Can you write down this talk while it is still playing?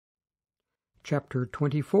chapter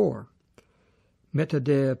 24. Meta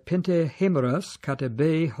de pente hemeras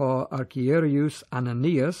catebe ha archierius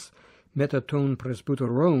Ananias, meta ton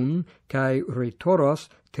presbyteron, cae retoros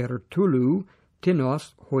tertulu,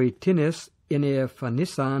 tinos hoi tinis ine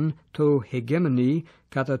phanisan to hegemoni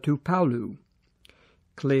cata tu Paulu.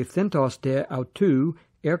 Clethentos de autu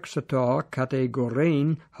erxata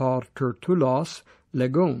categorein har tertulos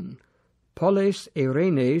legon, poles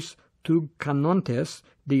erenes tu canontes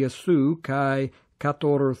diasu cae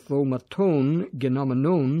catorthomaton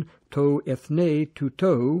genomenon to ethne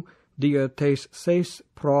tuto dia tes ses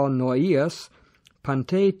pro noias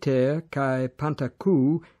pantete cae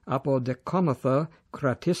pantacu apodecomatha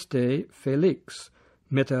cratiste felix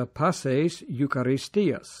meta passes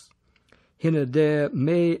eucharistias. Hina de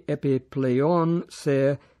me epipleon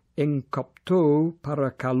se encopto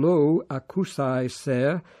paracalo accusai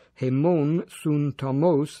se hemon sun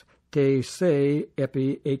tomos te se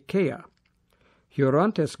epi ekea.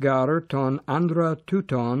 Hurantes gar ton andra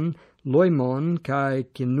tuton loimon cae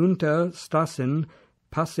kinunta stasin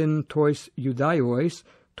passin tois Judaiois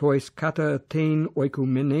tois cata ten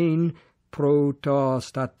oikumenein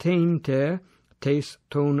protostatein tes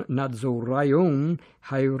ton nadzoraion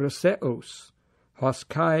haireseos, hos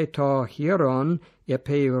cae ta hieron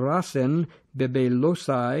epeirasen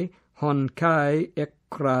bebelosai hon cae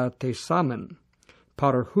ecratesamen,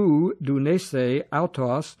 par hu dunese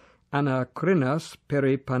autos anacrinas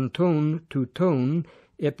peripanton tuton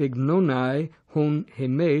epignonai hon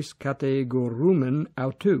hemes categorumen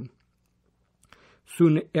autu.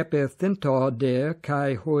 Sun epithenta de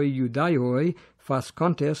cae hoi Judaioi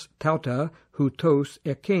fascontes tauta hutos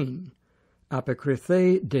ekein.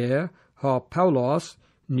 Apocrythe de ha Paulos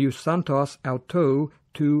nusantos auto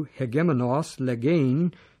tu hegemonos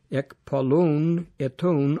legein ec polon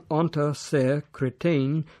eton onta se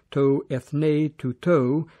cretain to ethne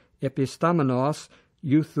tuto epistamenos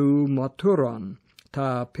euthu maturon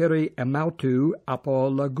ta peri amautu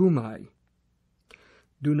apolagumai.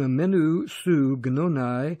 Dunamenu su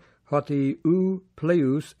gnonai hoti u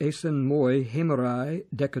pleus esen moi hemerai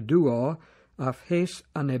decadua af hes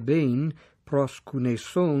anebein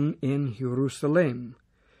proskuneson in Jerusalem,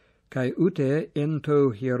 cae ute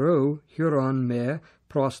ento hiero huron me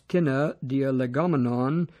prostina dia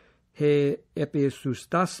legomenon he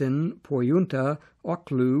episustasin poiunta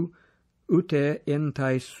oclu ute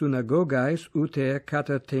entai synagogais ute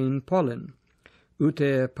catatein pollen,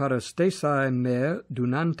 ute parastesai me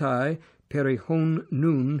dunantai perihon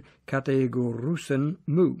nun categorusen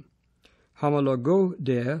mu. Homologo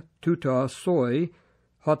de tuta soi,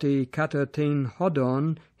 hoti catatein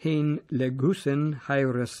hodon hen legusen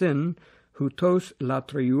hairesin, hutos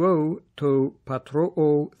latriuo to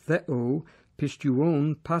patroo theo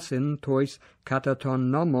pistuon passin tois cataton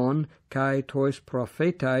nomon cae tois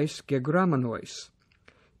prophetais gegramanois.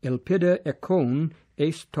 Elpide econ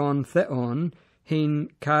est ton theon, hen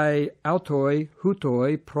cae autoi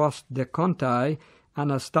hutoi pros decontai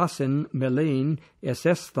anastasin melein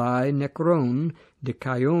esesthai necron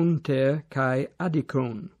decaion te cae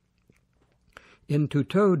adicon. In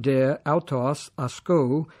tuto de autos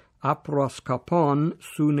asco aproskopon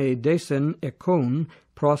sune desen econ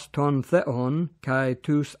pros ton theon cae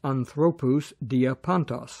tus anthropus dia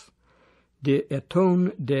pantos. De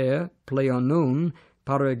eton de pleonon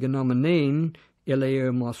paragenomenein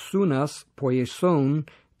eleemosunas poieson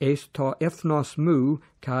est ta ethnos mu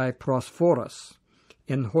cae prosphoros.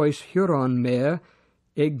 En hois huron me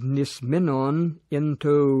egnismenon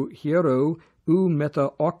into hiero u meta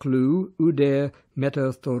oclu ude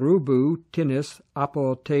meta thorubu tinis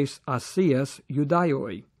apotes asias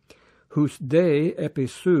Judaioi, hus de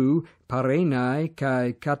episu parenai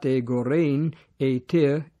cae categorein e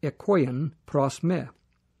te equoien pros me.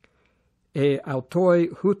 E autoi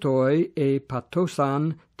hutoi e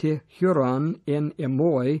patosan te huron en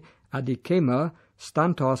emoi adicema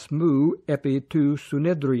stantos mu epi tu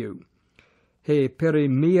sunedriu. He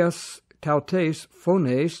perimias tautes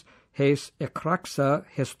phones hes ecraxa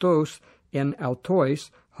hestos en autois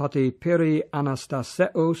hoti peri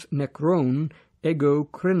anastaseos necron ego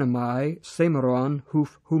crinamai semeron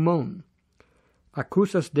huf humon.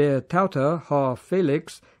 Accusas de tauta ha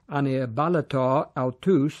Felix ane balata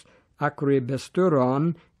autus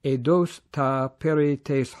acribesturon e dos ta peri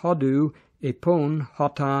tes hodu epon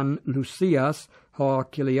hotan Lucias ha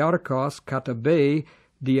Kiliarchos katabe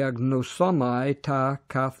diagnosomai ta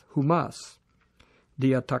kath humas.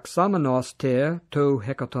 Dia taxamenos te to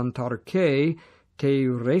hecaton tarche te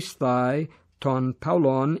resthai ton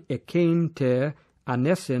Paulon ekein te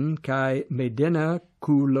anesin cae medena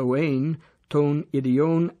cu loein ton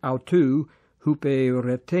idion autu hupe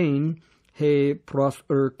retain he pros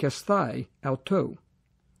kesthai auto.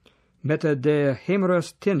 Meta de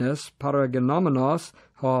hemeros tinnis paragenomenos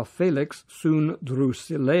ha Felix sun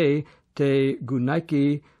drusile te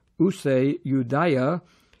gunaiki use Judaia,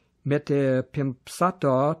 mete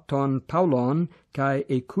pimpsata ton Paulon kai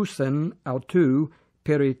ecusen autu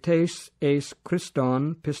perites es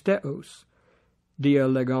Christon pisteos. Dia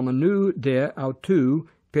legomenu de autu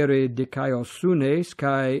peri dikaiosunes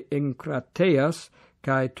kai enkrateas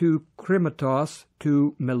kai tu krimatos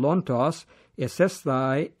tu melontos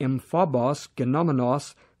esesthai emphobos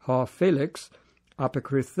genomenos ha Felix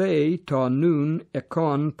apocrythei ta nun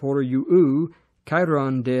ekon por iou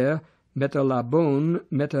kairon de metalabon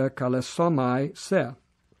metakalesomai se.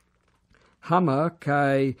 Hama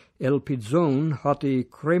kai elpizon hoti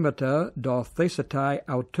cremata do thesatai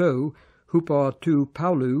auto hupa tu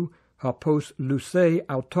Paulu ha pos luce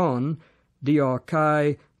auton dia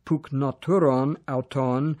kai puknoturon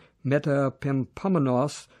auton meta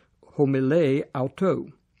pimpamonos homile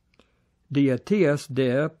auto. Diatias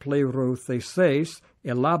de pleirotheses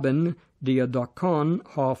elaben diadocon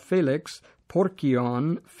ha Felix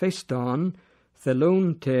porcion feston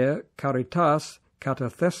thelon te caritas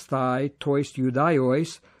catathesthai tois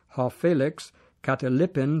Judaios ha Felix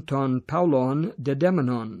catalipin ton Paulon de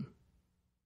demonon.